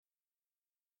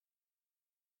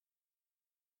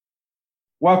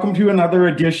Welcome to another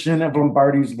edition of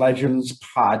Lombardi's Legends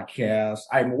podcast.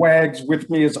 I'm Wags. With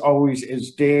me, as always,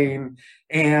 is Dane.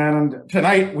 And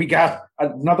tonight we got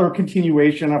another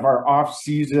continuation of our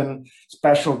off-season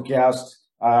special guest.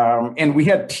 And we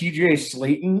had TJ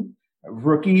Slaton,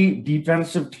 rookie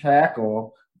defensive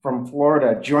tackle from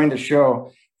Florida, join the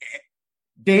show.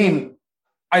 Dane,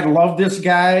 I love this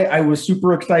guy. I was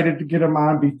super excited to get him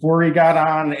on before he got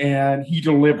on, and he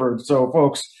delivered. So,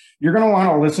 folks, you're going to want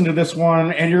to listen to this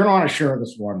one, and you're going to want to share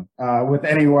this one with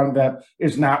anyone that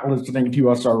is not listening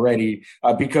to us already,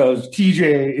 because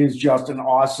TJ is just an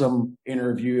awesome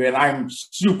interview, and I'm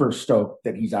super stoked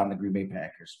that he's on the Green Bay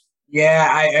Packers. Yeah,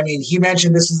 I mean, he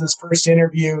mentioned this is his first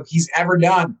interview he's ever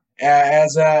done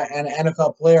as an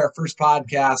NFL player, first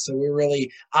podcast. So we're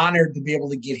really honored to be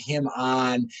able to get him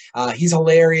on. He's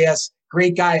hilarious,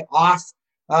 great guy off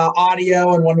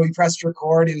audio, and when we pressed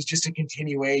record, it was just a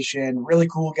continuation. Really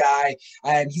cool guy,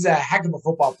 and he's a heck of a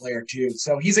football player too.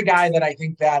 So he's a guy that I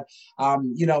think that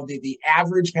the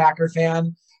average Packer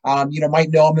fan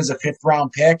might know him as a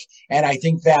fifth-round pick, and I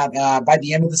think that by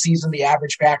the end of the season, the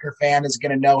average Packer fan is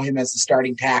going to know him as the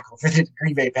starting tackle for the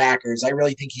Green Bay Packers. I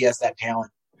really think he has that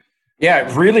talent. Yeah,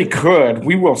 it really could.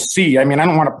 We will see. I mean, I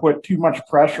don't want to put too much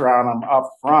pressure on him up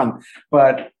front,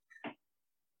 but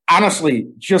honestly,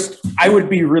 I would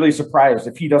be really surprised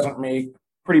if he doesn't make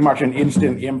pretty much an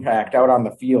instant impact out on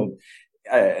the field.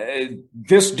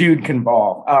 This dude can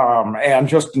ball. And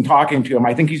just in talking to him,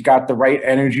 I think he's got the right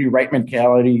energy, right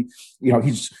mentality. You know,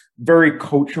 he's very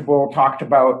coachable. Talked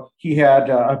about he had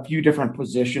a few different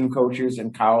position coaches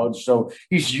in college. So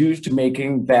he's used to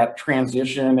making that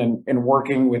transition and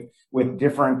working with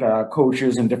different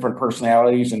coaches and different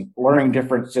personalities and learning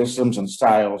different systems and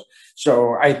styles.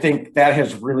 So I think that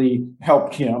has really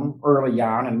helped him early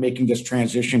on in making this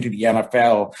transition to the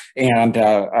NFL. And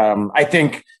I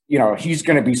think, he's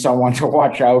going to be someone to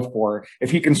watch out for if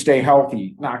he can stay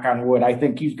healthy, knock on wood. I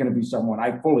think he's going to be someone.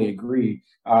 I fully agree.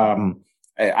 I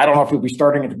don't know if he'll be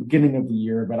starting at the beginning of the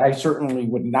year, but I certainly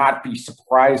would not be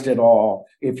surprised at all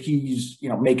if he's,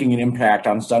 making an impact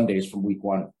on Sundays from week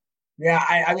one. Yeah,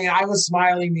 I mean, I was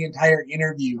smiling the entire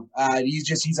interview.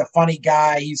 He's a funny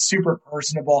guy. He's super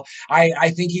personable.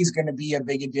 I think he's going to be a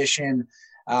big addition,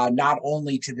 not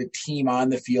only to the team on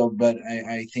the field, but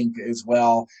I think as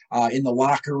well in the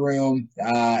locker room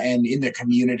and in the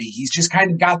community. He's just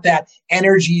kind of got that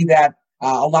energy that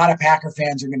a lot of Packer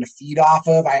fans are going to feed off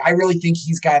of. I really think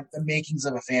he's got the makings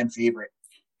of a fan favorite.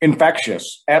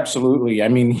 Infectious, absolutely. I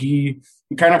mean, he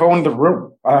kind of owned the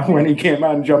room when he came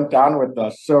on and jumped on with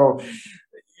us. So,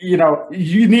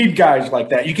 you need guys like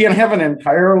that. You can't have an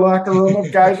entire locker room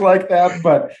of guys like that,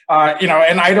 but,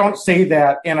 and I don't say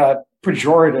that in a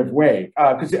pejorative way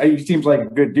because he seems like a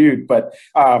good dude, but,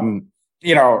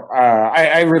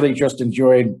 I really just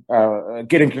enjoyed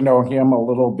getting to know him a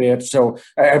little bit. So,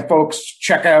 folks,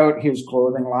 check out his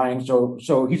clothing line.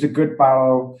 So he's a good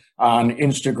follow on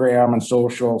Instagram and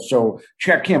social. So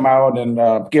check him out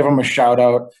and give him a shout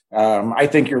out. I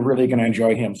think you're really going to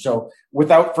enjoy him. So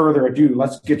without further ado,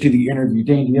 let's get to the interview.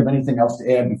 Dane, do you have anything else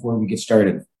to add before we get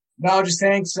started? No, just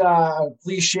thanks.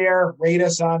 Please share, rate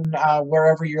us on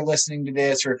wherever you're listening to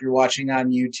this, or if you're watching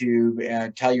on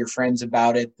YouTube, tell your friends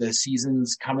about it. The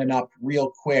season's coming up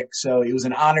real quick, so it was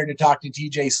an honor to talk to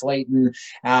TJ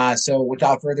Slaton. So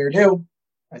without further ado,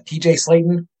 TJ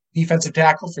Slaton, defensive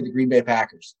tackle for the Green Bay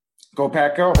Packers. Go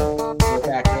Pack, go. Go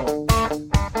Pack, go.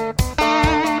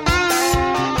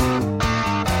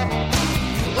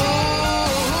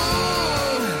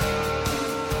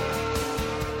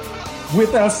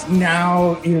 With us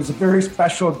now is a very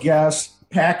special guest,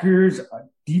 Packers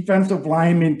defensive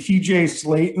lineman TJ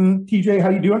Slaton. TJ, how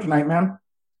you doing tonight, man?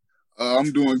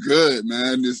 I'm doing good,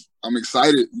 man. I'm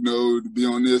excited, to be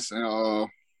on this and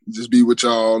just be with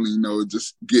y'all and,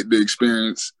 just get the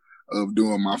experience of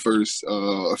doing my first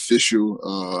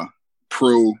official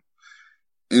pro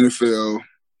NFL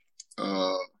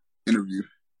interview.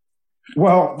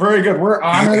 Well, very good. We're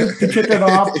honored to kick it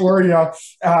off for you,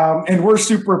 and we're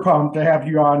super pumped to have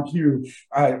you on too.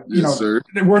 Yes, sir.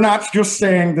 We're not just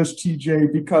saying this,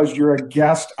 TJ, because you're a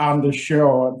guest on the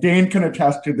show. Dane can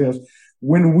attest to this.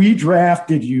 When we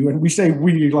drafted you, and we say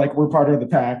we like we're part of the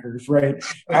Packers, right?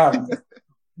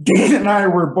 Dane and I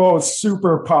were both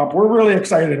super pumped. We're really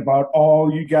excited about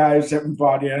all you guys that we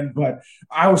brought in, but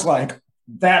I was like,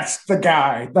 that's the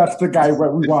guy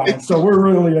what we wanted. So we're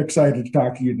really excited to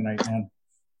talk to you tonight, man.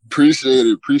 Appreciate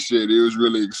it. It was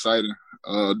really exciting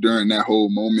during that whole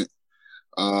moment.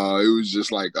 It was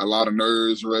just like a lot of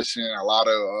nerves rushing, a lot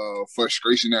of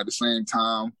frustration at the same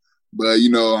time. But,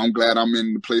 I'm glad I'm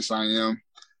in the place I am.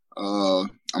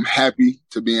 I'm happy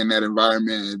to be in that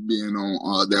environment and being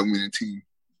on that winning team.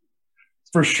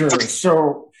 For sure.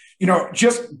 So,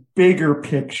 just bigger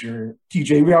picture,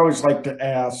 TJ, we always like to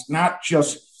ask, not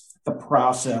just the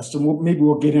process, and maybe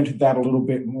we'll get into that a little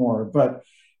bit more, but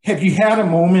have you had a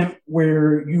moment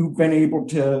where you've been able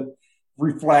to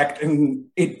reflect and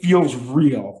it feels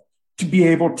real to be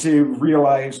able to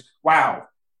realize, wow,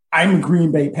 I'm a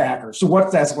Green Bay Packer. So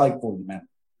what's that like for you, man?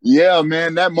 Yeah,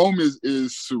 man, that moment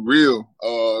is surreal.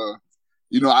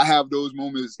 I have those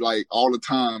moments like all the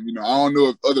time. I don't know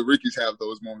if other Rickies have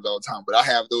those moments all the time, but I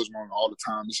have those moments all the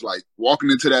time. It's like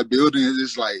walking into that building,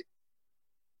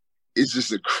 it's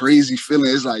just a crazy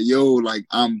feeling. It's like, yo, like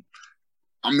I'm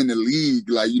in the league,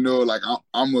 like, like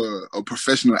I'm a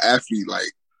professional athlete,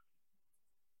 like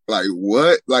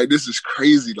what? Like this is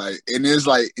crazy. Like, and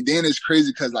then it's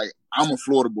crazy because like I'm a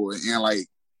Florida boy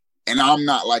and I'm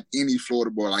not like any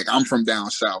Florida boy. Like I'm from down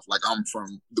south. Like I'm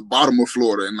from the bottom of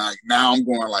Florida. And like now I'm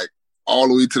going like all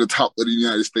the way to the top of the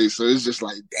United States. So it's just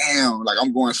like, damn, like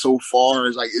I'm going so far.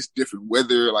 It's like, it's different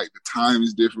weather. Like the time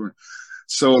is different.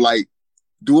 So like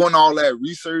doing all that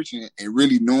research and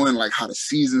really knowing like how the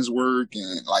seasons work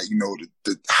and like,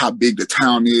 how big the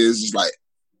town is like,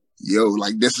 yo,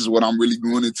 like this is what I'm really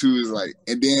going into is like,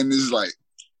 and then it's like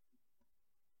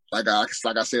I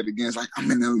said again, it's like I'm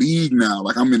in the league now.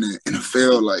 Like I'm in the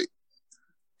NFL, like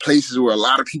places where a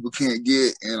lot of people can't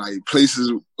get, and like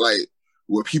places like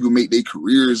where people make their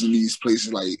careers in these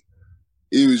places. Like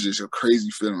it was just a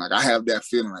crazy feeling. Like I have that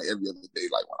feeling like every other day.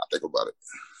 Like when I think about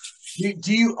it.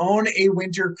 Do you own a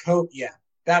winter coat yet?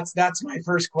 That's my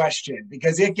first question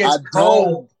because it gets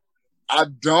cold. I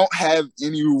don't have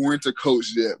any winter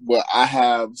coats yet, but I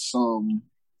have some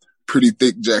pretty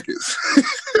thick jackets.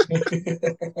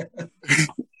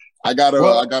 I got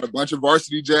a bunch of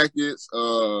varsity jackets.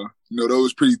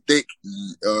 Those pretty thick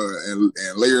and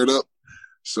layered up.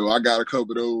 So I got a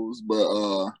couple of those.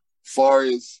 But far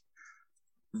as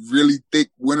really thick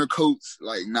winter coats,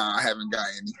 like nah, I haven't got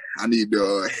any. I need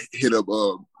to hit up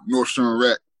Nordstrom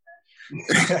Rack.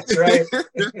 That's right.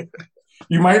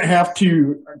 You might have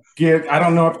to get, I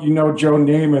don't know if you know Joe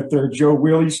Namath or Joe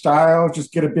Willie style,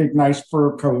 just get a big, nice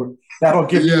fur coat. That'll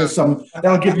give you some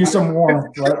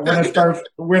warmth when the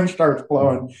wind starts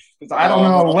blowing. I don't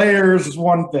know, layers is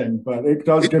one thing, but it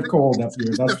does get cold up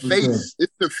here. That's for sure.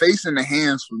 It's the face and the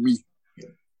hands for me.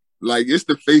 Like it's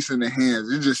the face and the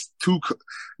hands. It's just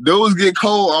those get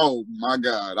cold. Oh my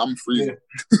God, I'm freezing.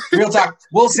 Real talk.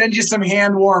 We'll send you some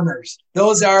hand warmers.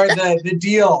 Those are the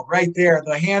deal right there.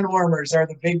 The hand warmers are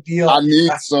the big deal. I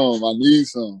need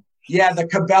some. Yeah, the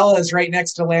Cabela's right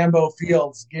next to Lambeau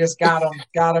Fields. You just got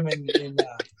them in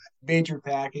major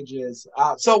packages.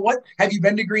 So what, have you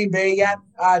been to Green Bay yet?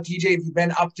 TJ,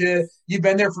 you've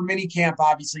been there for mini camp,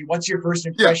 obviously. What's your first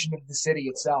impression of the city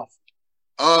itself?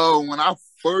 My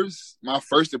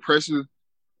first impression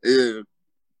is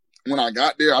when I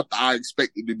got there, I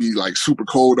expected to be like super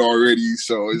cold already.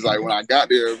 So it's like when I got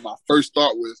there, my first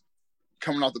thought was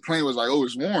coming off the plane was like, oh,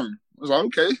 it's warm. I was like,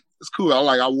 okay, it's cool.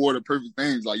 I wore the perfect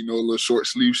things, like, a little short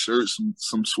sleeve shirts,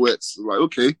 some sweats. Like,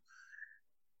 okay.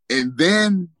 And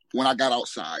then when I got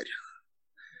outside,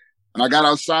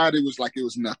 it was like it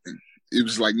was nothing. It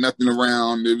was like nothing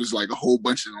around. It was like a whole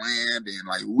bunch of land and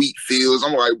like wheat fields.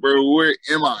 I'm like, bro, where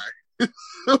am I?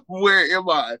 Where am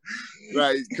I?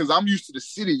 Like, because I'm used to the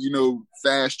city,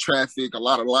 fast traffic, a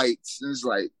lot of lights. And it's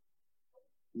like,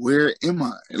 where am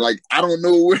I? Like, I don't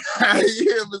know where I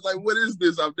am. It's like, what is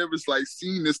this? I've never like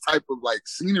seen this type of like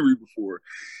scenery before.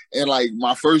 And like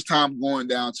my first time going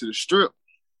down to the strip,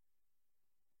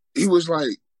 it was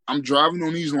like, I'm driving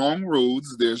on these long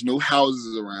roads. There's no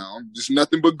houses around, just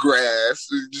nothing but grass,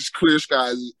 just clear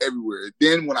skies everywhere.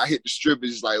 Then when I hit the strip,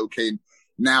 it's just like, okay,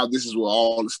 now this is where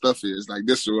all the stuff is. Like,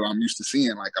 this is what I'm used to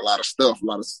seeing, like a lot of stuff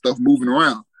moving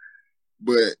around.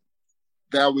 But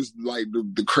that was like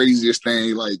the craziest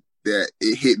thing, like that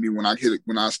it hit me when I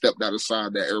stepped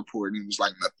outside that airport and it was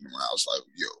like nothing around. I was like,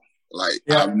 yo, like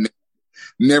I've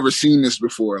never seen this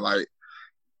before. Like,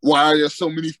 why are there so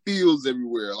many fields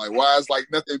everywhere? Like, why is like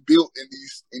nothing built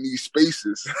in these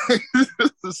spaces?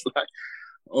 It's like,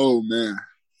 oh man.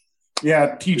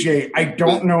 Yeah, TJ, I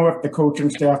don't know if the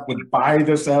coaching staff would buy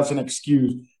this as an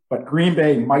excuse, but Green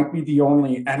Bay might be the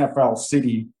only NFL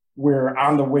city where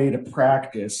on the way to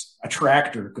practice, a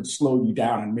tractor could slow you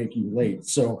down and make you late.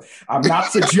 So I'm not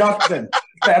suggesting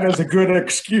that is a good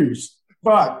excuse,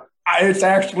 but it's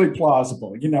actually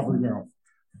plausible. You never know.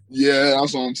 Yeah,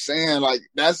 that's what I'm saying. Like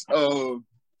that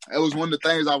was one of the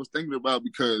things I was thinking about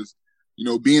because,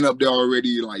 being up there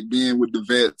already, like being with the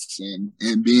vets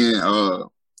and being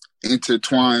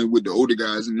intertwined with the older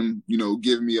guys and them, you know,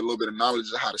 giving me a little bit of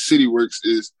knowledge of how the city works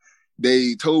is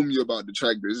they told me about the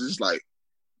tractors. It's like,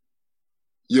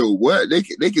 yo, what? They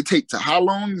could take to how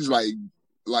long? It's like,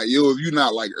 yo, if you're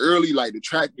not like early, like the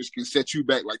tractors can set you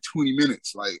back like 20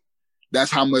 minutes. Like, that's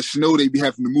how much snow they be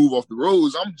having to move off the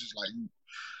roads. I'm just like,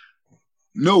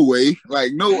 no way.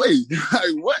 Like, no way.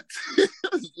 Like, what?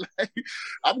 Like,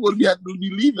 I'm going to have to be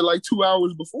leaving like 2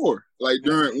 hours before, like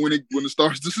during when it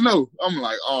starts to snow. I'm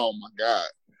like, oh my God.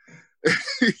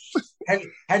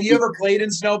 Have you ever played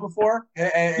in snow before?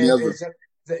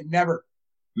 Never.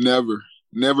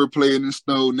 Never played in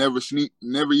snow. Never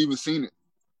even seen it.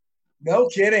 No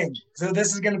kidding. So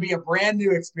this is going to be a brand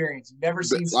new experience. You've never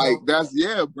seen snow. Like that's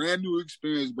brand new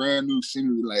experience, brand new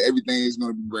scenery. Like everything is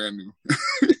going to be brand new.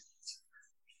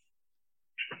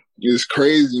 It's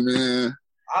crazy, man.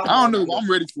 I don't know. I'm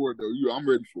ready for it though. I'm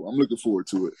ready for it. I'm looking forward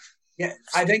to it. Yeah,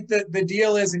 I think the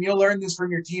deal is, and you'll learn this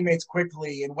from your teammates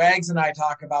quickly, and Wags and I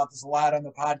talk about this a lot on the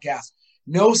podcast,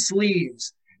 no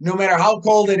sleeves. No matter how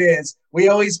cold it is, we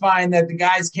always find that the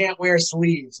guys can't wear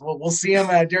sleeves. We'll see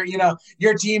them during,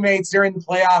 your teammates during the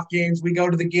playoff games. We go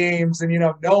to the games, and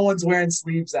no one's wearing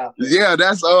sleeves out there. Yeah,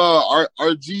 that's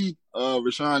RG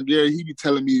Rashawn Gary. He be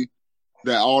telling me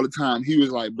that all the time. He was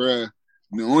like, bruh,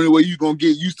 the only way you gonna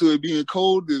get used to it being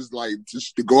cold is like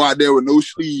just to go out there with no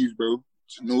sleeves, bro.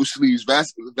 Just no sleeves,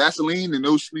 Vaseline and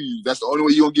no sleeves. That's the only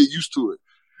way you gonna get used to it.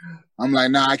 I'm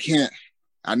like, nah, I can't.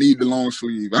 I need the long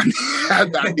sleeve. I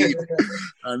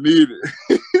need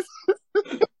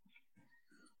it.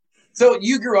 So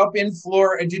you grew up in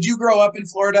Florida. Did you grow up in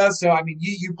Florida? So, I mean,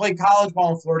 you played college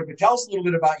ball in Florida, but tell us a little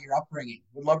bit about your upbringing.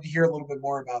 We'd love to hear a little bit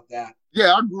more about that.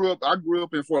 Yeah, I grew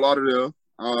up in Fort Lauderdale.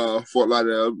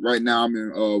 Right now I'm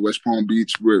in West Palm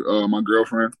Beach with my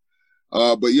girlfriend.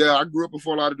 But yeah, I grew up in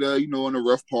Fort Lauderdale, in the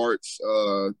rough parts,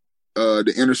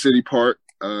 the inner city part.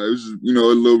 It was, a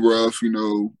little rough,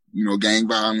 gang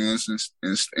violence and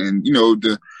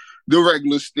the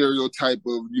regular stereotype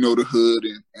of, the hood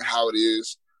and how it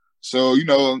is. So,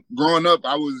 growing up,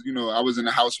 I was in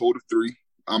a household of three.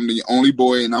 I'm the only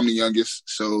boy and I'm the youngest.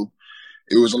 So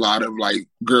it was a lot of like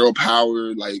girl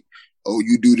power, like, oh,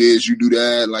 you do this, you do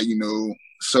that. Like,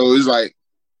 so it's like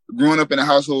growing up in a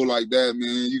household like that,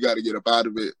 man, you got to get up out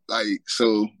of it. Like,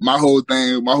 so my whole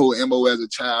MO as a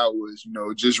child was,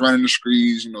 just running the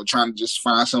streets, trying to just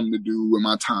find something to do with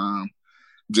my time,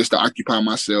 just to occupy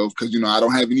myself. Cause, I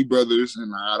don't have any brothers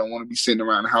and I don't want to be sitting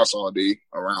around the house all day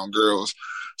around girls.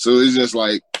 So it's just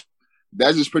like,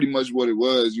 that's just pretty much what it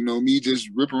was. Me just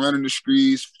ripping around the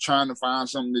streets, trying to find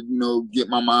something to, get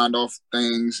my mind off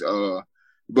things.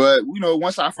 But,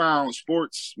 once I found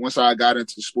sports, once I got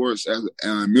into sports as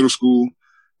middle school,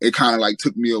 it kind of like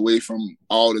took me away from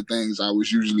all the things I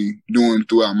was usually doing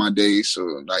throughout my day. So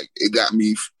like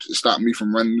it stopped me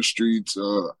from running the streets.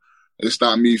 It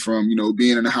stopped me from,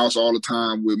 being in the house all the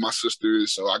time with my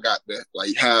sisters. So I got to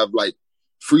like have like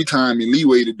free time and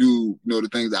leeway to do, the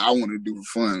things that I want to do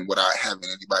for fun without having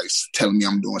anybody telling me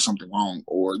I'm doing something wrong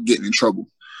or getting in trouble.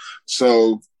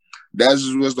 So that's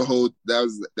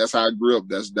how I grew up.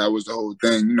 That was the whole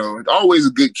thing. Always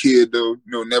a good kid though,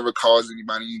 never caused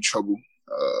anybody any trouble.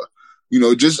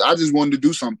 I just wanted to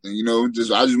do something, I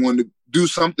just wanted to do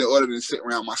something other than sit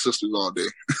around my sisters all day.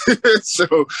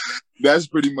 So that's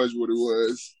pretty much what it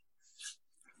was.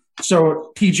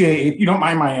 So TJ, if you don't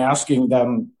mind my asking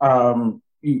then,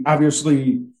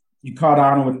 obviously you caught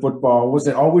on with football. Was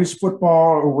it always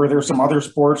football or were there some other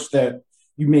sports that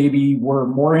you maybe were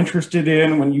more interested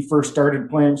in when you first started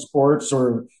playing sports,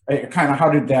 or kind of how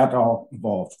did that all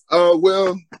evolve?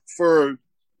 Well, for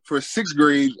sixth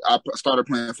grade, I started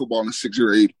playing football in sixth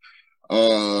grade.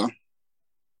 I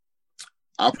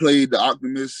played the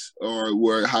Optimus,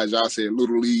 or how y'all say it,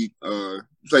 Little League.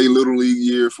 Played Little League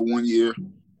year for 1 year.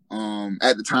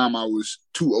 At the time, I was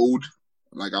too old.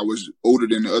 Like I was older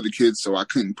than the other kids, so I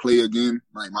couldn't play again.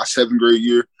 Like my seventh grade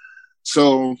year.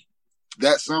 So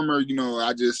that summer,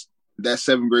 that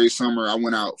seventh grade summer, I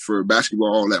went out for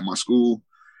basketball at my school.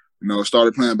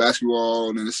 Started playing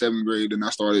basketball in the seventh grade. And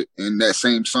in that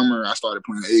same summer, I started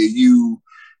playing AAU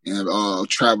and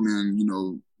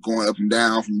traveling, going up and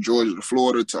down from Georgia to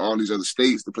Florida to all these other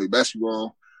states to play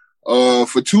basketball.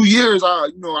 For 2 years, I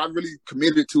really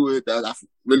committed to it. I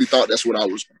really thought that's what I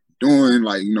was doing.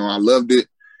 Like, I loved it.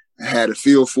 I had a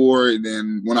feel for it. And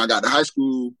then when I got to high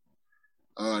school,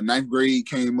 ninth grade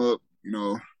came up,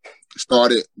 then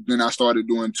I started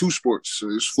doing two sports. So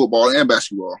it's football and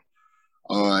basketball.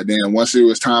 Then once it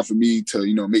was time for me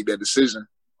to, make that decision,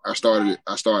 I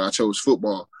chose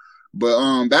football.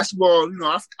 But basketball,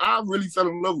 I really fell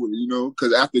in love with it,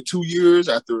 because after 2 years,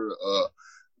 after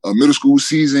a middle school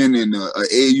season and a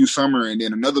AAU summer, and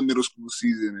then another middle school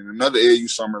season and another AAU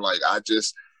summer. Like, I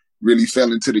just really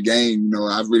fell into the game. You know,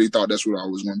 I really thought that's what I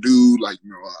was going to do. Like, you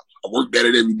know, I worked at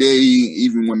it every day,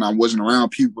 even when I wasn't around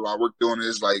people. I worked on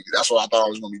this. Like, that's what I thought I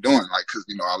was going to be doing. Like, because,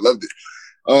 you know, I loved it.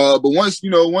 But once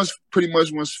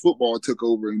football took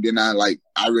over, and then I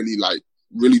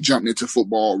really jumped into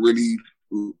football, really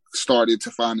started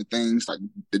to find the things like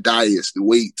the diets, the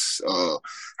weights,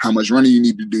 how much running you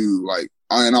need to do. Like,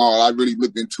 all in all, I really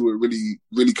looked into it, really,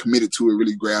 really committed to it,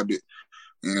 really grabbed it,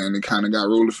 and it kind of got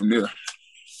rolling from there.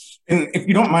 And if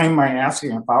you don't mind my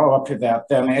asking a follow up to that,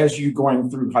 then as you going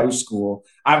through high school,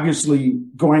 obviously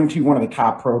going to one of the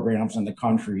top programs in the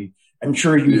country, I'm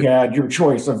sure you had your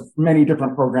choice of many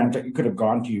different programs that you could have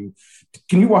gone to.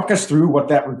 Can you walk us through what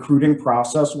that recruiting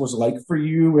process was like for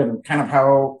you, and kind of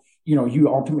how, you know, you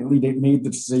ultimately made the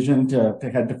decision to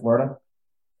head to Florida?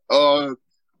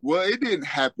 Well, it didn't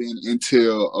happen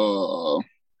until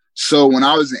so when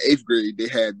I was in 8th grade, they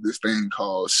had this thing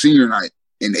called senior night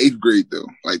in 8th grade, though,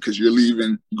 like, because you're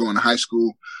leaving, going to high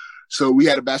school. So we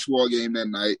had a basketball game that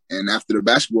night, and after the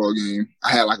basketball game, I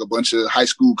had like a bunch of high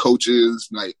school coaches,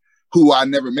 like, who I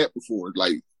never met before,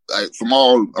 like from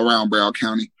all around Broward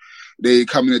County. They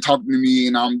come in and talk to me,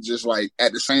 and I'm just like,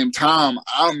 at the same time,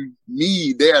 I'm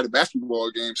me there at a basketball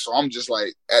game, so I'm just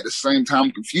like, at the same time,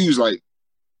 confused, like,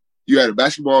 you at a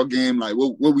basketball game, like,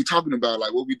 what we talking about?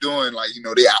 Like, what we doing? Like, you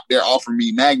know, they're offering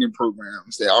me magnet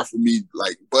programs. They offer me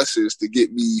like buses to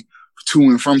get me to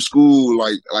and from school.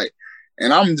 Like,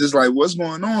 and I'm just like, what's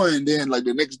going on? And then like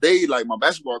the next day, like my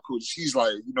basketball coach, he's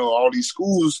like, you know, all these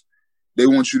schools, they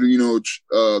want you to, you know,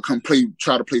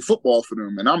 try to play football for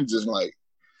them. And I'm just like,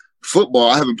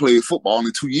 football? I haven't played football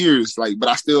in 2 years. Like, but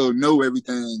I still know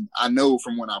everything I know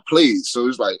from when I played. So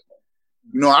it's like,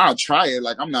 you know, I'll try it.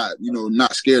 Like, I'm not, you know,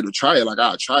 not scared to try it. Like,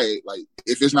 I'll try it. Like,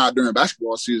 if it's not during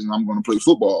basketball season, I'm going to play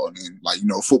football. And then, like, you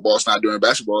know, football's not during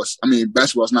basketball. I mean,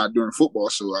 basketball's not during football.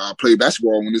 So I play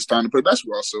basketball when it's time to play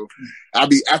basketball. So at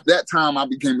that time, I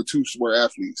became a 2-sport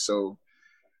athlete. So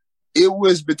it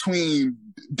was between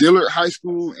Dillard High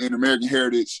School and American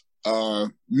Heritage.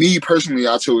 Me personally,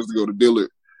 I chose to go to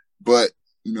Dillard, but,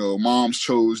 you know, moms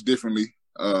chose differently.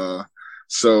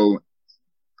 So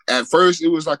at first, it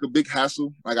was like a big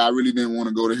hassle. Like, I really didn't want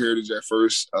to go to Heritage at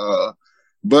first.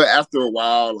 But after a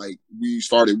while, like, we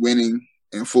started winning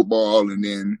in football. And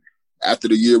then after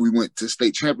the year we went to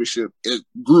state championship, it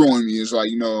grew on me. It's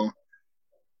like, you know,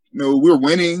 we're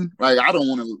winning. Like, I don't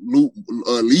want to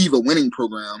leave a winning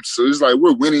program. So it's like,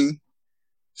 we're winning.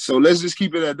 So let's just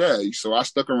keep it at that. So I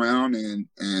stuck around, and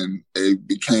it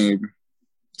became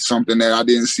something that I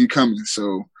didn't see coming.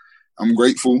 So I'm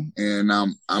grateful, and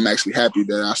I'm actually happy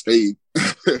that I stayed.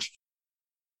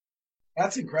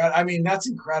 That's incredible. I mean, that's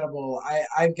incredible.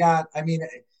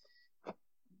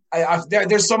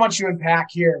 There's so much to unpack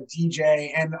here,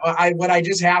 TJ. And what I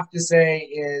just have to say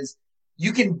is,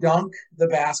 you can dunk the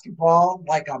basketball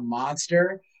like a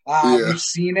monster. We've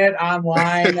seen it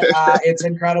online. It's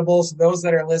incredible. So those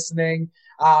that are listening,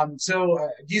 do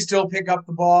you still pick up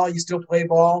the ball? You still play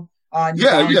ball?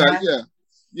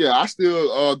 Yeah, I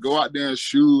still go out there and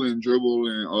shoot and dribble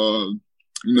and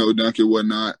you know, dunk and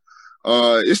whatnot.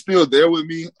 It's still there with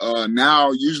me.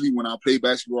 Now, usually when I play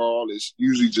basketball, it's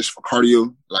usually just for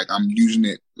cardio. Like, I'm using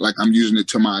it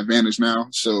to my advantage now.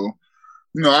 So,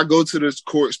 you know, I go to this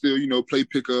court still, you know, play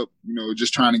pickup, you know,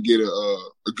 just trying to get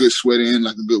a good sweat in,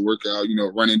 like a good workout, you know,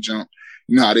 run and jump.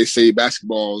 You know how they say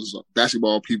basketball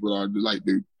people are like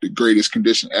the greatest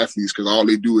conditioned athletes, because all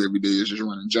they do every day is just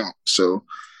run and jump. So,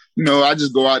 you know, I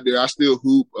just go out there. I still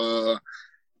hoop. The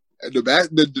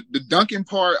dunking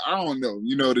part, I don't know.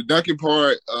 You know, the dunking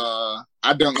part, I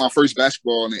dunked my first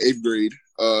basketball in the 8th grade.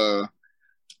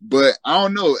 But I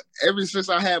don't know. Ever since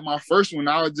I had my first one,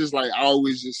 I was just like, I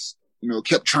always just, you know,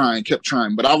 kept trying.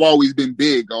 But I've always been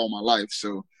big all my life.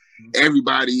 So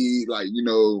everybody, like, you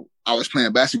know, I was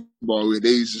playing basketball with,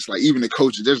 they was just like, even the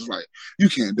coaches, they're just like, you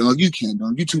can't dunk. You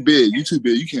too big, you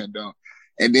can't dunk.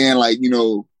 And then, like, you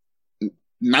know,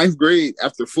 9th grade,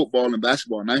 after football and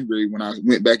basketball, 9th grade, when I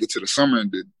went back into the summer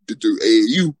and to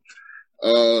do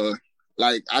AAU,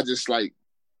 like, I just, like,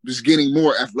 just getting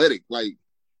more athletic, like,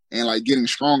 and, like, getting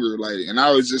stronger, like, and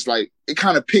I was just, like, it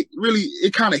kind of hit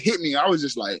me. I was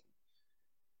just like,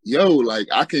 yo, like,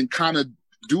 I can kind of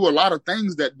do a lot of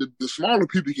things that the smaller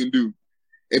people can do.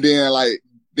 And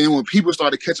then when people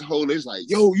started catching hold, it's like,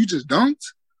 yo, you just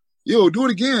dunked? Yo, do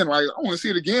it again. Like, I want to see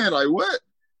it again. Like, what?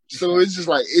 So it's just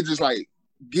like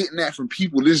getting that from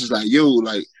people. It's just like, yo,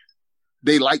 like,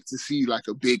 they like to see like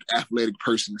a big athletic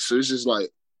person. So it's just like,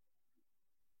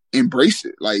 embrace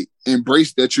it. Like,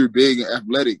 embrace that you're big and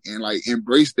athletic, and like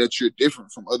embrace that you're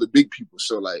different from other big people.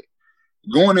 So like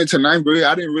going into ninth grade,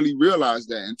 I didn't really realize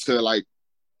that until like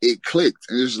it clicked.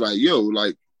 And it's like, yo,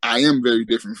 like I am very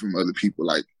different from other people.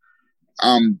 Like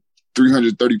I'm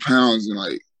 330 pounds and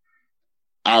like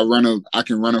I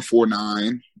can run a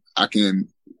 4.9. I can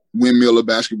windmill a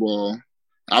basketball.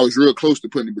 I was real close to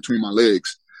putting it between my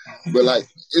legs. But like,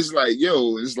 it's like,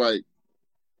 yo, it's like,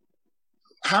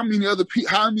 how many other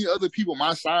people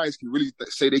my size can really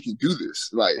say they can do this?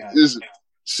 Like,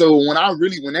 so when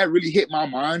that really hit my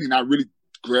mind and I really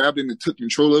grabbed it and took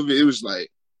control of it, it was like,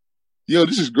 yo,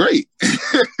 this is great.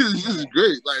 This is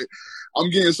great. Like, I'm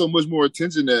getting so much more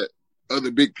attention that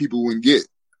other big people wouldn't get.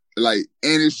 Like,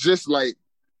 and it's just like,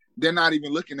 they're not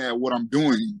even looking at what I'm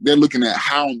doing. They're looking at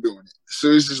how I'm doing it. So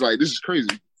it's just like, this is crazy.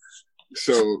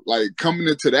 So like coming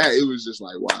into that, it was just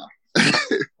like, wow.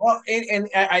 Well, and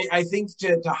I think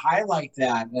to highlight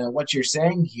that, what you're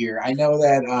saying here, I know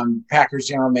that Packers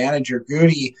general manager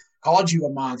Goody called you a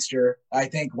monster, I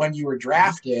think, when you were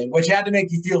drafted, which had to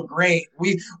make you feel great.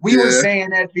 We were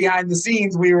saying that behind the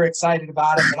scenes, we were excited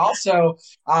about it, but also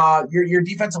your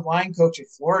defensive line coach at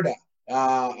Florida,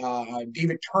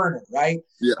 David Turner, right?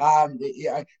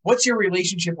 Yeah. What's your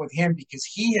relationship with him? Because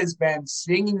he has been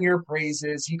singing your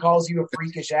praises. He calls you a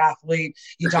freakish athlete.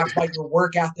 He talks about your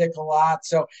work ethic a lot.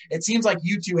 So it seems like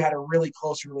you two had a really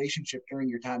close relationship during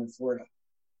your time in Florida.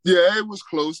 Yeah, it was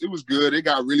close. It was good. It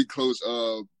got really close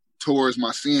towards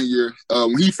my senior year.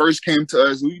 When he first came to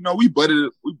us, we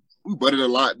butted a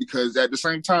lot because at the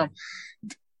same time,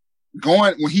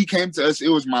 when he came to us, it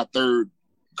was my third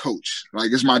coach.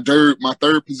 Like, it's my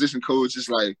third position coach. It's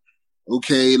like,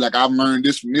 okay, like I've learned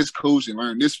this from this coach and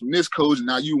learned this from this coach, and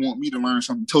now you want me to learn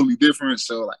something totally different.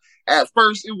 So like at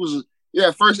first it was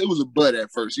a butt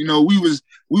at first. We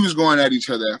was going at each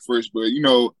other at first, but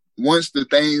once the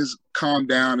things calmed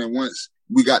down and once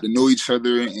we got to know each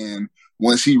other and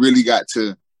once he really got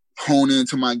to hone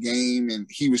into my game and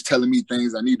he was telling me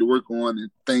things I need to work on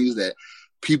and things that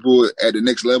people at the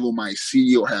next level might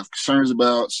see or have concerns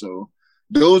about. So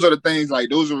those are the things, like,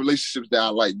 those are relationships that I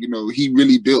like. He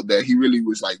really built that. He really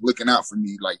was like looking out for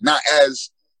me, like not as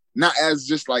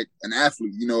just like an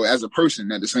athlete, as a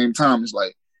person. At the same time, it's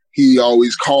like he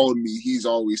always called me. He's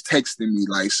always texting me.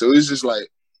 Like, so it's just like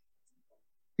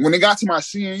when it got to my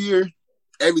senior year,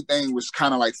 everything was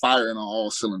kind of like firing on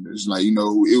all cylinders. Like,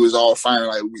 it was all firing.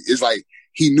 Like, it's like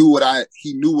he knew what I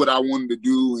wanted to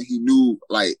do, and he knew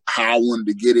like how I wanted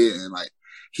to get it, and like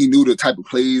he knew the type of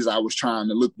plays I was trying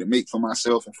to look to make for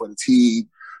myself and for the team.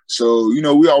 So,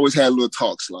 we always had little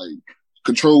talks like,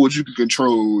 control what you can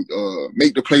control,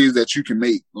 make the plays that you can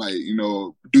make, like,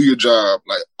 do your job,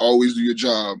 like always do your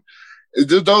job. It's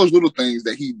just those little things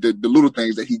that the little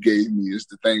things that he gave me is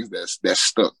the things that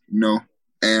stuck,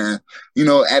 And,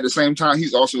 at the same time,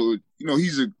 he's also,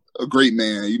 he's a great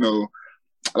man,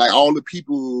 like all the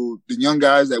people, the young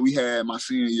guys that we had my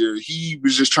senior year, he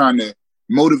was just trying to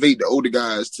motivate the older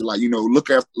guys to like, look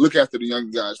after the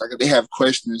younger guys. Like if they have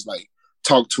questions, like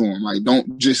talk to them. Like,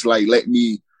 don't just like, let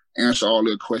me answer all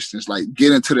their questions, like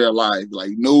get into their life,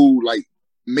 like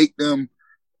make them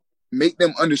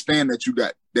understand that you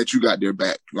got their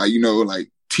back. Like,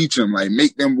 like teach them, like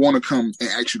make them want to come and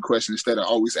ask you questions instead of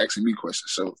always asking me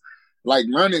questions. So like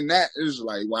learning that is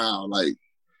like, wow, like,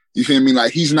 you feel me?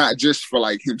 Like he's not just for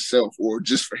like himself or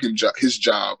just for his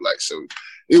job. Like, so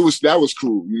that was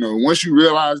cool. Once you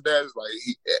realize that, it's like,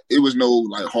 it was no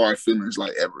like hard feelings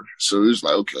like ever. So it's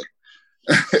like, okay.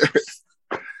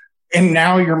 And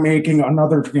now you're making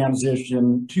another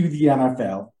transition to the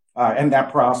NFL. And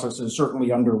that process is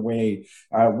certainly underway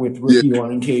with rookie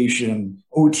orientation,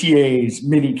 OTAs,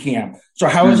 mini camp. So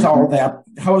how has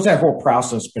that whole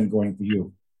process been going for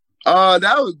you?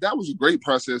 That was a great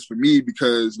process for me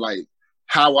because like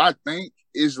how I think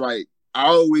is like I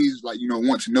always like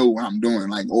want to know what I'm doing,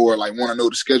 like, or like want to know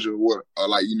the schedule or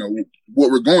like what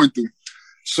we're going through.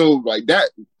 So like that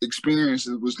experience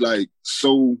was like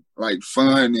so like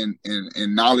fun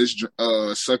and knowledge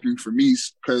sucking for me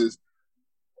because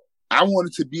I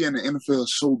wanted to be in the NFL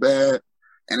so bad,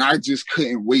 and I just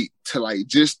couldn't wait to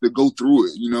just to go through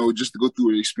it, just to go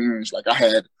through the experience. Like I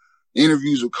had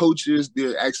interviews with coaches.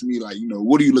 They're asking me like,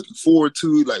 what are you looking forward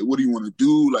to? Like, what do you want to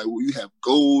do? Like, will you have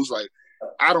goals? Like,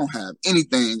 I don't have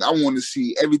anything. I want to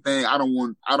see everything. I don't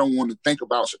want to think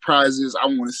about surprises. I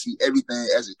want to see everything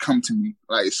as it come to me.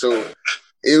 Like, so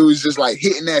it was just like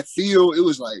hitting that field. It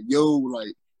was like, yo,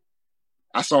 like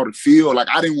I saw the field. Like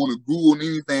I didn't want to Google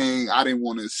anything. I didn't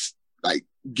want to like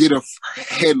get a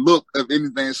head look of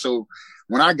anything. So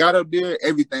when I got up there,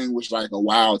 everything was like a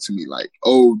wow to me. Like,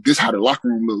 oh, this how the locker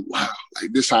room look. Wow.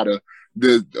 Like this how the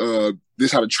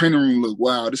this how the training room looked.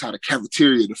 Wow, this how the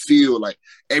cafeteria, the field, like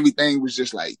everything was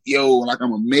just like, yo, like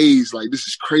I'm amazed. Like this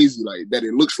is crazy. Like that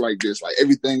it looks like this. Like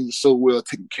everything is so well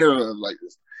taken care of. Like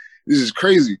this is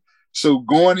crazy. So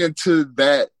going into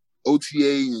that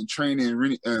OTA and training,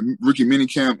 rookie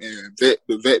minicamp and the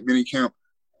vet minicamp,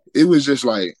 it was just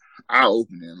like eye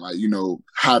opening. Like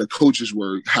how the coaches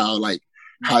work, how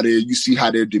you see how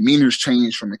their demeanors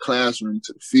change from the classroom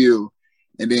to the field.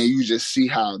 And then you just see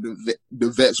how the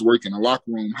vets work in the locker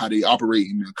room, how they operate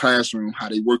in the classroom, how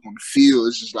they work on the field.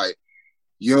 It's just like,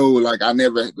 yo, like I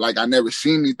never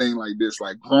seen anything like this.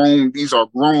 Like these are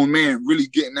grown men really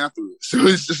getting after it. So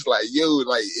it's just like, yo,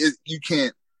 like you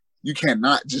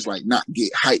cannot just like not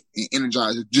get hyped and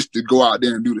energized just to go out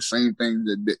there and do the same thing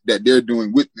that they're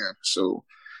doing with them. So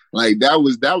like that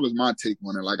was my take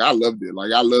on it. Like I loved it.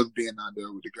 Like I loved being out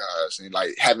there with the guys and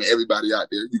like having everybody out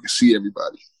there. You can see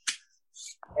everybody.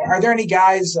 Are there any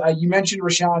guys, you mentioned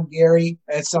Rashawn Gary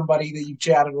as somebody that you've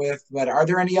chatted with, but are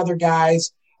there any other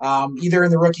guys, either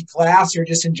in the rookie class or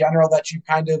just in general, that you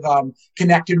kind of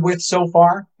connected with so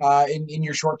far in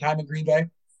your short time in Green Bay?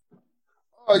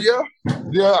 Yeah.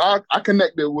 I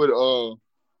connected with a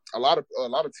lot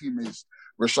of teammates.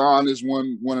 Rashawn is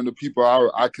one of the people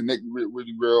I connect with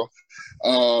really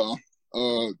well.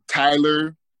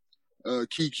 Tyler,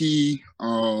 Kiki,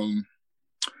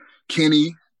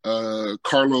 Kenny,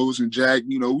 Carlos and Jack,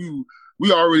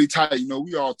 we already tight,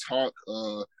 we all talk.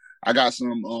 I got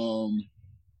some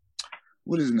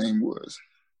what his name was.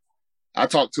 I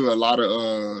talked to a lot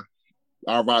of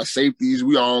our safeties.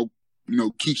 We all,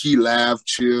 Kiki, laugh,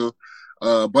 chill.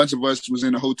 A bunch of us was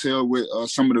in the hotel with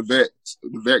some of the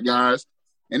vet guys,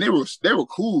 and they were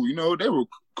cool, they were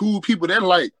cool people. They're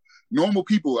like normal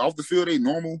people off the field. They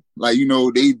normal, like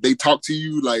they talk to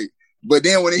you like, but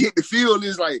then when they hit the field,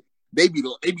 it's like they be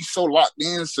so locked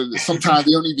in, so that sometimes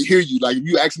they don't even hear you. Like if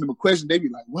you asking them a question, they be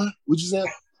like, "What? What'd you say?"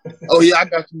 "Oh yeah, I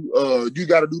got you. You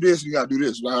got to do this. You got to do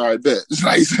this." All right, bet. It's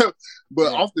like,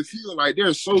 but off the field, like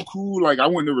they're so cool. Like I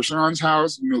went to Rashawn's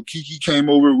house. Kiki came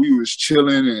over. We was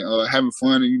chilling and having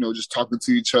fun, and just talking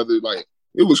to each other. Like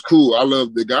it was cool. I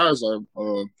love the guys.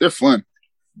 They're fun.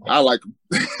 I like them.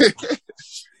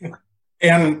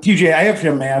 And TJ, I have to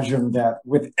imagine that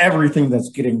with everything that's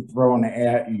getting thrown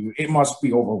at you, it must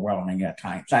be overwhelming at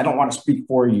times. I don't want to speak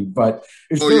for you, but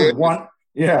is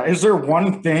there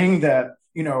one thing that,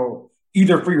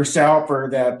 either for yourself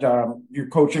or that your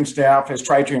coaching staff has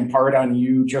tried to impart on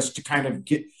you just to kind of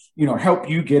get, help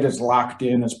you get as locked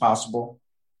in as possible?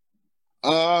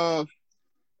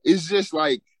 It's just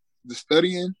like the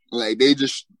studying. Like they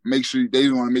just want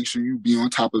to make sure you be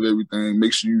on top of everything,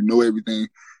 make sure you know everything.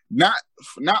 Not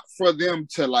for them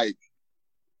to like,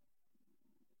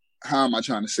 how am I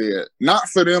trying to say it? Not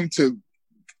for them to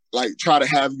like try to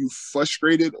have you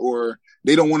frustrated, or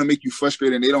they don't want to make you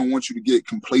frustrated and they don't want you to get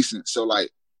complacent. So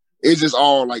like, it's just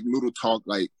all like little talk,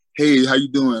 like, "Hey, how you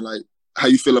doing? Like, how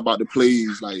you feel about the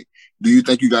plays? Like, do you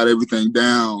think you got everything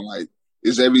down? Like,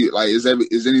 is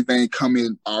anything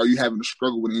coming? Are you having to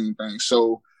struggle with anything?"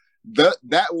 So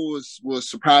that was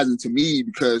surprising to me,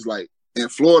 because like in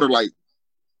Florida, like,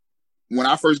 when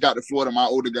I first got to Florida, my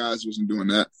older guys wasn't doing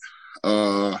that.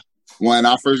 When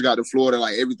I first got to Florida,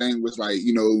 like everything was like,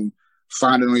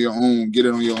 find it on your own, get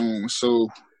it on your own. So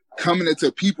coming into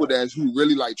people who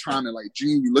really like trying to like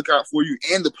genuinely look out for you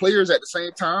and the players at the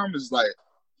same time is like,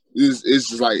 it's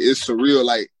just like, it's surreal.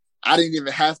 Like I didn't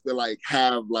even have to like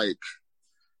have like,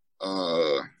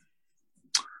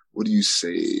 what do you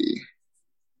say?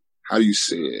 How do you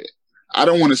say it? I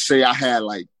don't want to say I had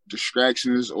like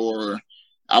distractions or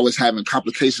I was having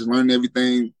complications learning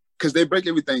everything, because they break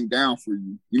everything down for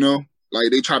you,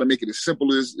 like they try to make it as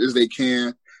simple as they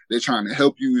can. They're trying to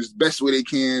help you as the best way they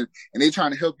can. And they're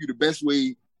trying to help you the best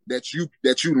way that you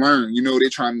learn, they're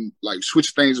trying to like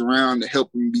switch things around to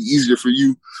help them be easier for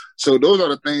you. So those are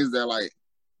the things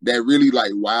that really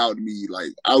like wowed me.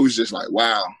 Like, I was just like,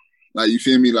 wow, like, you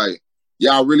feel me? Like,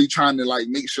 y'all really trying to like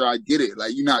make sure I get it.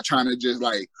 Like, you're not trying to just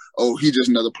like, oh, he's just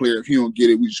another player. If he don't get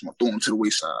it, we just gonna throw him to the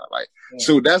wayside. Like,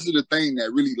 So that's the thing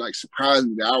that really like surprised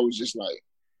me, that I was just like,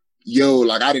 yo,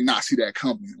 like I did not see that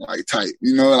coming, like tight,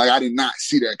 like I did not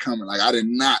see that coming. Like I did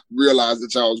not realize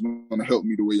that y'all was going to help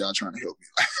me the way y'all trying to help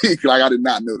me. Like I did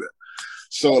not know that.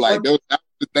 So like that was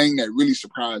the thing that really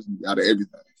surprised me out of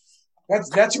everything.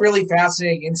 That's really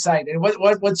fascinating insight. And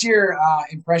what's your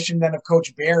impression then of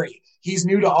Coach Barry? He's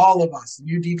new to all of us,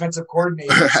 new defensive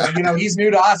coordinator. So, he's new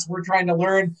to us. We're trying to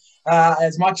learn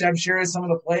as much, I'm sure, as some of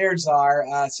the players are.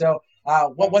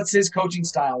 What's his coaching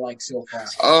style like so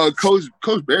far?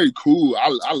 Coach Barry, cool.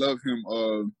 I love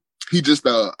him. He's just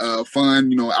a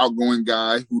fun, outgoing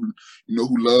guy who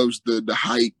who loves the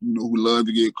hype, who loves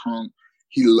to get crunk.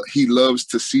 He loves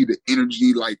to see the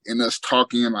energy, like, in us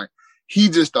talking. Like, he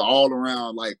just the all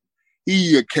around, like,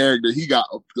 he a character. He got,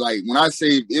 like, when I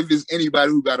say if it's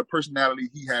anybody who got a personality,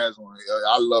 he has one.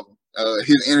 I love him.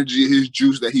 His energy, his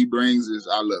juice that he brings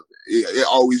I love it. It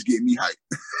always get me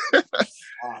hyped.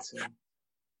 Awesome.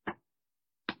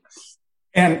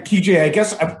 And TJ, I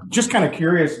guess I'm just kind of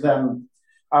curious then,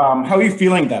 how are you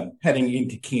feeling then heading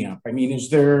into camp? I mean, is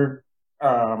there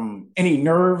any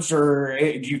nerves, or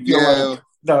do you feel like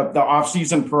the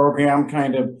off-season program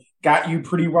kind of got you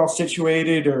pretty well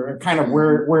situated, or kind of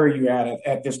where are you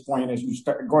at this point as you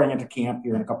start going into camp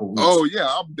here in a couple of weeks? Oh yeah,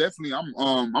 I'm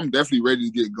definitely ready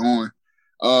to get going.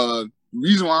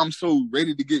 Reason why I'm so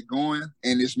ready to get going,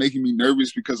 and it's making me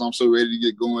nervous because I'm so ready to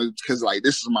get going, because, like,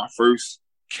 this is my first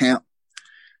camp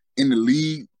in the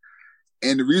league.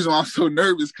 And the reason why I'm so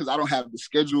nervous, because I don't have the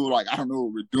schedule. Like, I don't know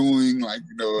what we're doing. Like,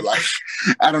 like,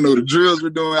 I don't know the drills we're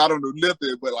doing. I don't know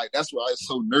nothing. But, like, that's why I'm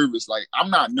so nervous. Like, I'm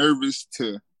not nervous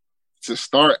to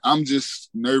start. I'm just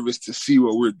nervous to see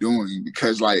what we're doing,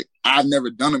 because, like, I've never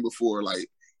done it before. Like,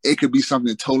 it could be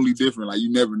something totally different. Like,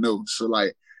 you never know. So,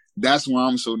 like, that's why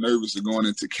I'm so nervous of going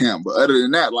into camp. But other than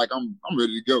that, like, I'm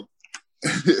ready to go.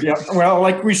 Yeah. Well,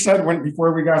 like we said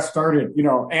before we got started,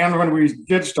 and when we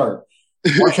did start,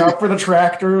 watch out for the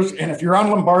tractors, and if you're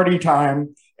on Lombardi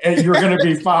time, you're going to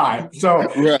be fine. So,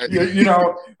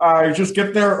 right. Just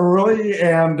get there early,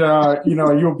 and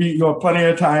you'll have plenty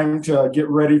of time to get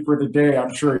ready for the day.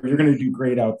 I'm sure you're going to do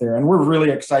great out there, and we're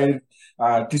really excited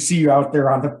to see you out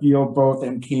there on the field, both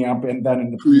in camp and then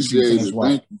in the preseason as well.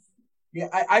 Thank you. Yeah,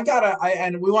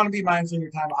 and we want to be mindful of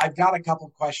your time. I've got a couple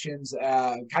of questions,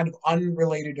 kind of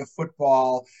unrelated to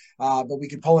football, but we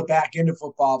can pull it back into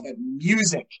football. But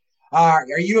music. Are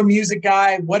you a music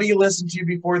guy? What do you listen to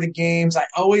before the games? I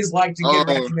always like to get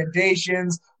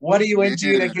recommendations. What are you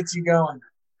into that gets you going?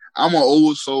 I'm an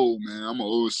old soul, man. I'm an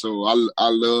old soul. I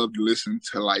love to listen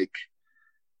to, like,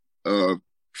 50s,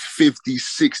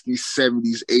 60s,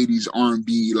 70s, 80s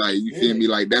R&B. Like, you feel me?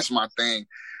 Like, that's my thing.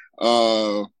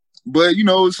 But,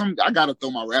 I got to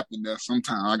throw my rap in there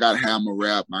sometime. I got to have my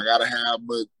rap. I got to have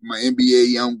my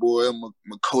NBA Youngboy,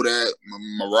 my Kodak,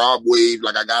 my Rob Wave.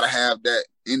 Like, I got to have that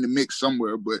in the mix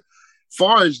somewhere. But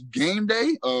far as game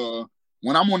day,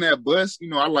 when I'm on that bus,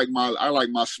 I like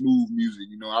my smooth music.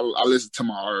 I listen to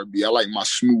my R&B. I like my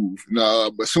smooth.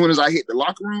 But as soon as I hit the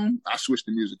locker room, I switch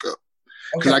the music up.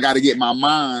 Because I got to get my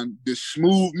mind. The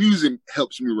smooth music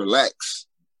helps me relax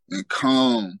and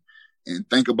calm and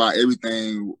think about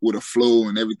everything with a flow,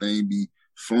 and everything be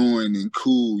flowing and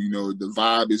cool. The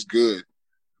vibe is good.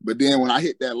 But then when I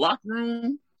hit that locker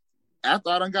room, after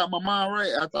I done got my mind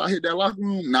right, after I hit that locker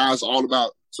room, now it's all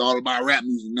about rap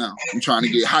music now. I'm trying to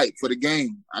get hyped for the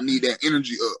game. I need that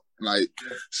energy up. Like,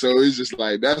 so it's just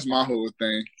like, that's my whole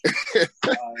thing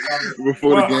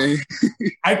before the game.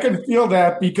 I can feel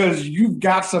that, because you've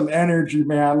got some energy,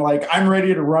 man. Like, I'm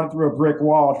ready to run through a brick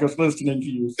wall just listening to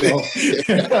you. So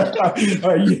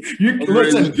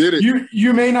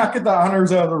you may not get the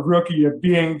honors of the rookie of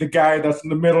being the guy that's in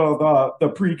the middle of the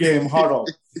pregame huddle,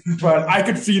 but I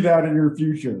could see that in your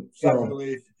future. So.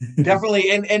 Definitely.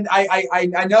 And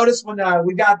I noticed when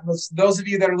we got those of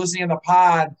you that are listening on the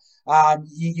pod,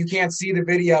 you can't see the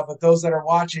video, but those that are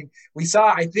watching, we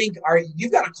saw, I think,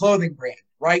 you've got a clothing brand,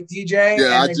 right, DJ?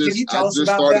 Yeah, can you tell us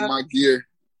about that?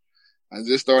 I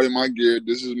just started my gear.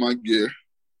 This is my gear.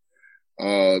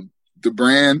 The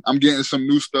brand, I'm getting some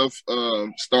new stuff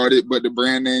started, but the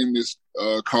brand name is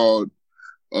called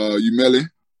Umele.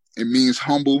 It means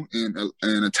humble in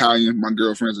Italian. My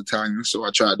girlfriend's Italian, so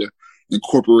I tried to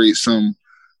incorporate some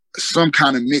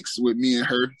kind of mix with me and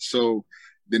her. So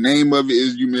the name of it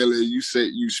is Umele.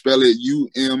 You spell it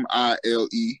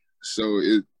Umile. So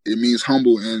it means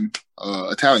humble in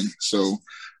Italian. So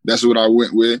that's what I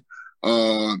went with.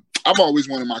 I've always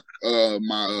wanted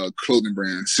my clothing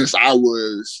brand since I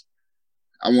was,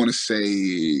 I want to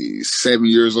say 7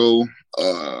 years old.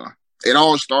 It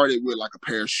all started with like a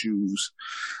pair of shoes.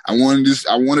 I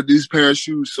wanted this pair of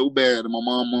shoes so bad, and my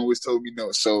mom always told me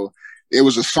no. So it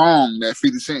was a song that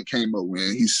 50 Cent came up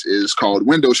with. It's called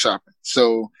Window Shopping.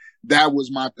 So that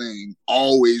was my thing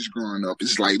always growing up.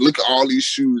 It's like, look at all these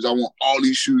shoes. I want all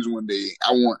these shoes one day.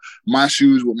 I want my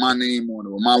shoes with my name on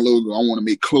it, with my logo. I want to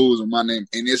make clothes with my name.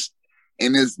 And it's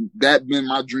that been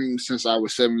my dream since I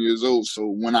was 7 years old. So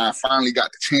when I finally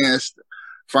got the chance to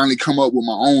finally come up with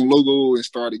my own logo and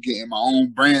started getting my own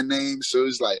brand name. So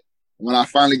it's like, when I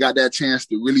finally got that chance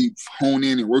to really hone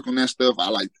in and work on that stuff,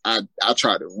 I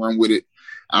tried to run with it.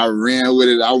 I ran with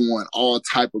it. I want all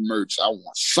type of merch. I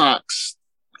want socks,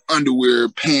 underwear,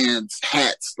 pants,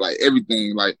 hats, like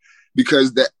everything. Like,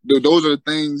 because those are the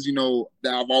things, you know,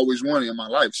 that I've always wanted in my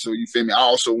life. So you feel me? I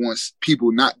also want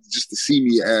people not just to see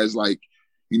me as like,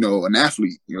 you know, an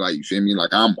athlete. You know, like, you feel me?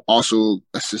 Like, I'm also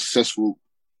a successful,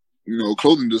 you know,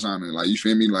 clothing designer. Like, you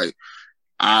feel me? Like,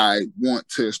 I want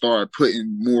to start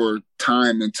putting more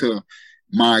time into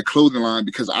my clothing line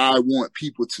because I want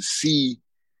people to see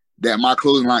that my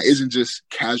clothing line isn't just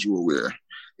casual wear.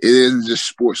 It isn't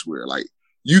just sportswear. Like,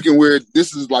 you can wear,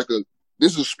 this is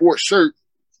a sports shirt,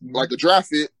 like a dry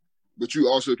fit, but you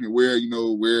also can wear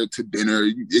it to dinner.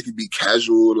 It can be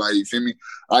casual, like, you feel me?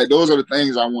 Like, those are the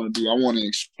things I want to do. I want to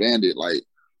expand it. Like,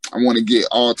 I want to get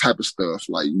all type of stuff,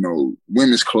 like, you know,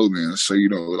 women's clothing. So, you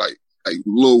know, like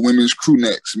little women's crew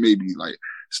necks, maybe, like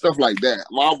stuff like that.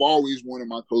 I've always wanted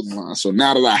my clothing line. So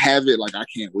now that I have it, like, I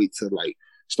can't wait to like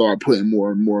start putting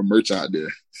more and more merch out there.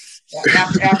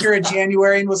 After a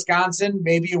January in Wisconsin,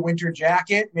 maybe a winter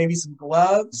jacket, maybe some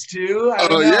gloves too. I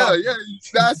don't know. Yeah.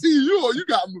 I see you. You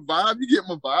got my vibe. You get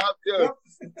my vibe. Yeah.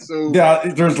 So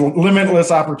yeah, there's limitless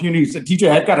opportunities.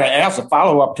 TJ, I've got to ask a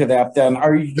follow up to that. Then,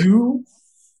 are you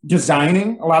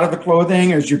designing a lot of the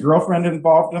clothing? Is your girlfriend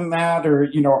involved in that, or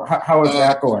you know, how is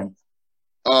that going?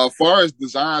 As far as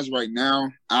designs right now,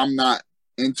 I'm not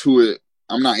into it.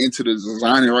 I'm not into the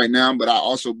designing right now, but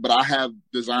I have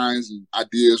designs and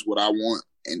ideas what I want,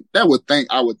 and I would think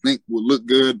would look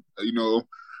good. You know,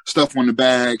 stuff on the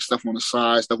bag, stuff on the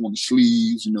side, stuff on the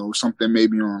sleeves. You know, something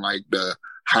maybe on like the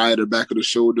high or the back of the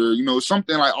shoulder. You know,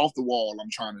 something like off the wall. I'm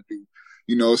trying to do.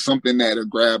 You know, something that'll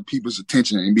grab people's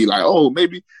attention and be like, oh,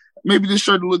 maybe this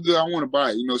shirt will look good. I want to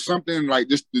buy it. You know, something like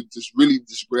this to really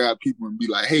grab people and be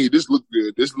like, hey, this looks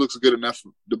good. This looks good enough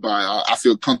to buy. I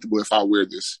feel comfortable if I wear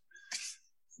this.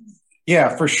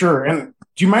 Yeah, for sure. And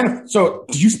do you mind? So,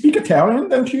 do you speak Italian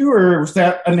then too, or was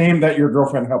that a name that your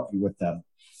girlfriend helped you with then?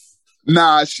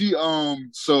 Nah, she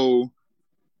So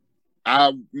I,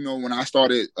 you know, when I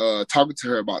started talking to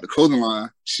her about the clothing line,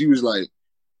 she was like,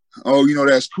 "Oh, you know,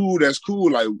 that's cool.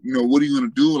 Like, you know, what are you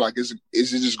gonna do? Like, is it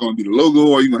just gonna be the logo,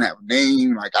 or are you gonna have a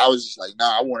name?" Like, I was just like,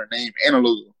 "Nah, I want a name and a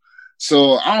logo."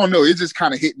 So I don't know. It just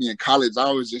kind of hit me in college.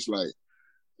 I was just like,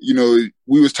 you know,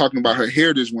 we was talking about her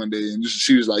heritage one day, and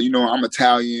she was like, you know, I'm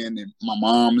Italian, and my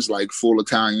mom's like full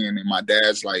Italian, and my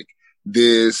dad's like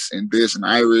this and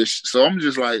Irish. So I'm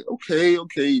just like, okay.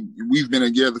 We've been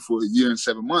together for a year and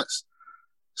 7 months.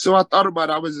 So I thought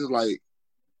about it. I was just like,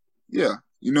 yeah,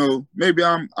 you know, maybe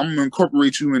I'm gonna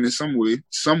incorporate you in it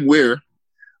somewhere,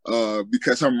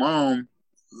 because her mom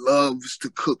loves to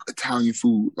cook Italian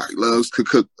food,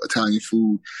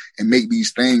 and make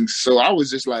these things. So I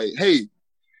was just like, hey,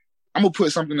 I'm gonna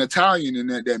put something Italian in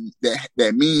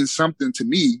that means something to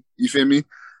me. You feel me?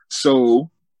 So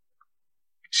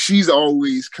she's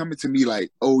always coming to me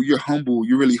like, "Oh, you're humble.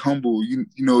 You're really humble. You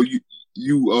know,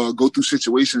 you go through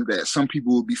situations that some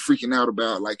people would be freaking out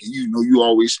about. Like, you know, you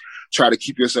always try to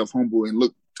keep yourself humble and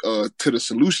look to the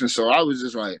solution." So I was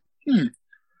just like, let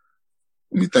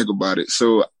me think about it.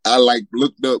 So I like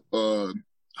looked up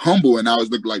humble, and I was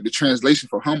looking like the translation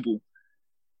for humble,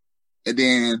 and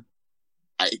then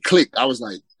I clicked. I was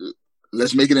like,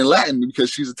 let's make it in Latin because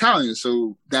she's Italian.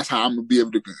 So that's how I'm going to be able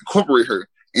to incorporate her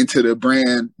into the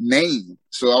brand name.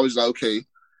 So I was like, okay,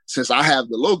 since I have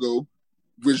the logo,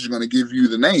 we're just going to give you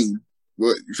the name.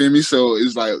 What, you feel me? So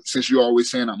it's like, since you're always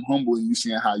saying I'm humble and you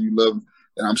saying how you love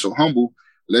that I'm so humble,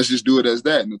 let's just do it as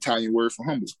that, an Italian word for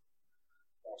humble.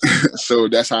 So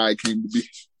that's how it came to be.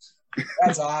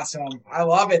 That's awesome. I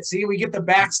love it. See, we get the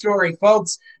backstory,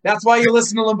 folks. That's why you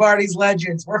listen to Lombardi's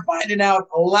Legends. We're finding out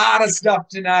a lot of stuff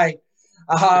tonight.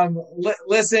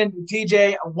 Listen,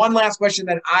 TJ, one last question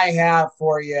that I have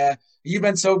for you. You've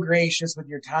been so gracious with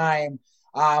your time.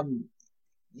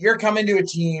 You're coming to a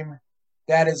team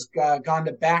that has gone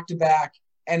to back-to-back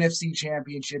NFC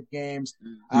championship games.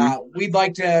 We'd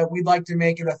like to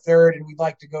make it a third, and we'd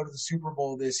like to go to the Super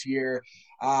Bowl this year.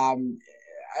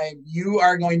 You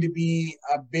are going to be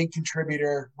a big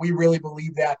contributor. We really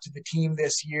believe that to the team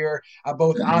this year,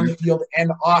 both on the field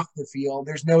and off the field.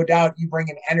 There's no doubt you bring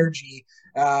an energy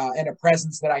and a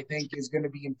presence that I think is going to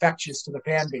be infectious to the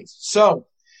fan base. So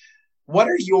what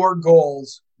are your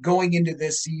goals going into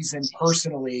this season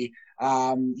personally,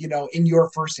 you know, in your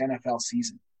first NFL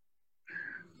season?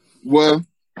 Well,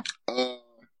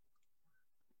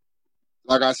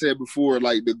 like I said before,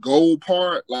 like the goal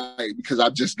part, like, because I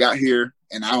just got here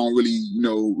and I don't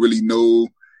really know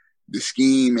the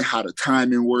scheme and how the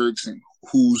timing works and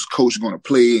who's coach going to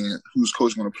play and who's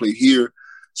coach going to play here.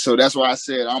 So that's why I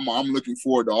said I'm looking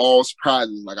forward to all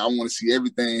surprises. Like, I want to see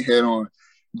everything head on.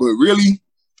 But really,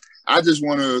 I just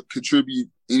want to contribute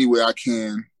any way I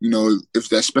can. You know, if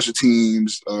that's special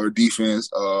teams or defense,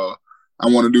 I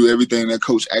want to do everything that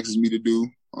coach asks me to do.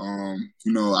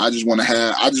 I just want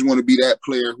to be that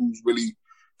player who's really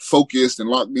focused and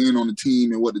locked in on the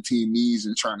team and what the team needs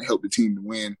and trying to help the team to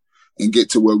win and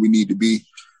get to where we need to be.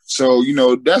 So,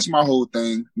 that's my whole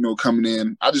thing, coming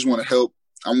in. I just want to help.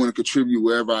 I want to contribute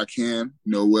wherever I can,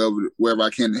 wherever I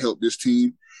can to help this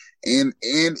team. And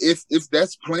if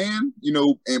that's playing,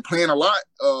 and playing a lot,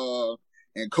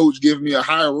 and coach gives me a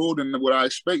higher role than what I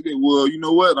expected, well, you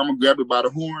know what? I'm going to grab it by the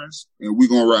horns and we're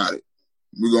going to ride it.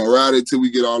 We're going to ride it till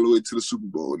we get all the way to the Super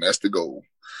Bowl, and that's the goal.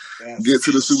 Yes. Get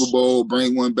to the Super Bowl,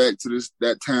 bring one back to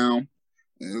that town,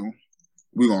 and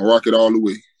we're going to rock it all the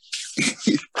way.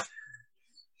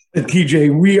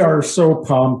 TJ, we are so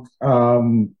pumped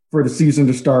for the season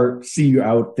to start, see you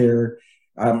out there.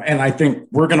 And I think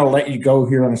we're going to let you go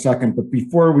here in a second. But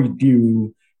before we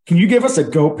do, can you give us a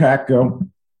Go Pack Go?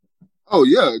 Oh,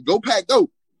 yeah. Go Pack Go.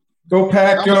 Go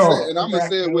Pack Go. And I'm going to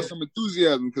say it with some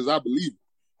enthusiasm because I believe it.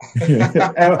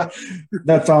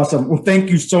 That's awesome. Well, thank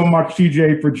you so much,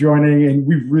 TJ, for joining, and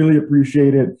we really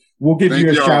appreciate it. We'll give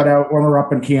you a shout out when we're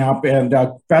up in camp, and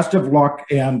best of luck,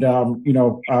 and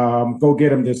go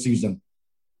get him this season.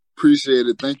 Appreciate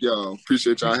it. Thank y'all.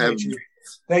 Appreciate y'all having me.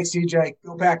 Thanks, TJ.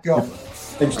 Go Pack Go.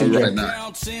 Thanks, TJ. Right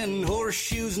now.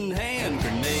 Horseshoes and hand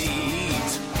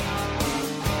grenades.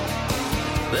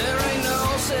 There ain't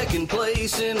no second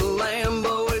place in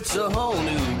Lambeau.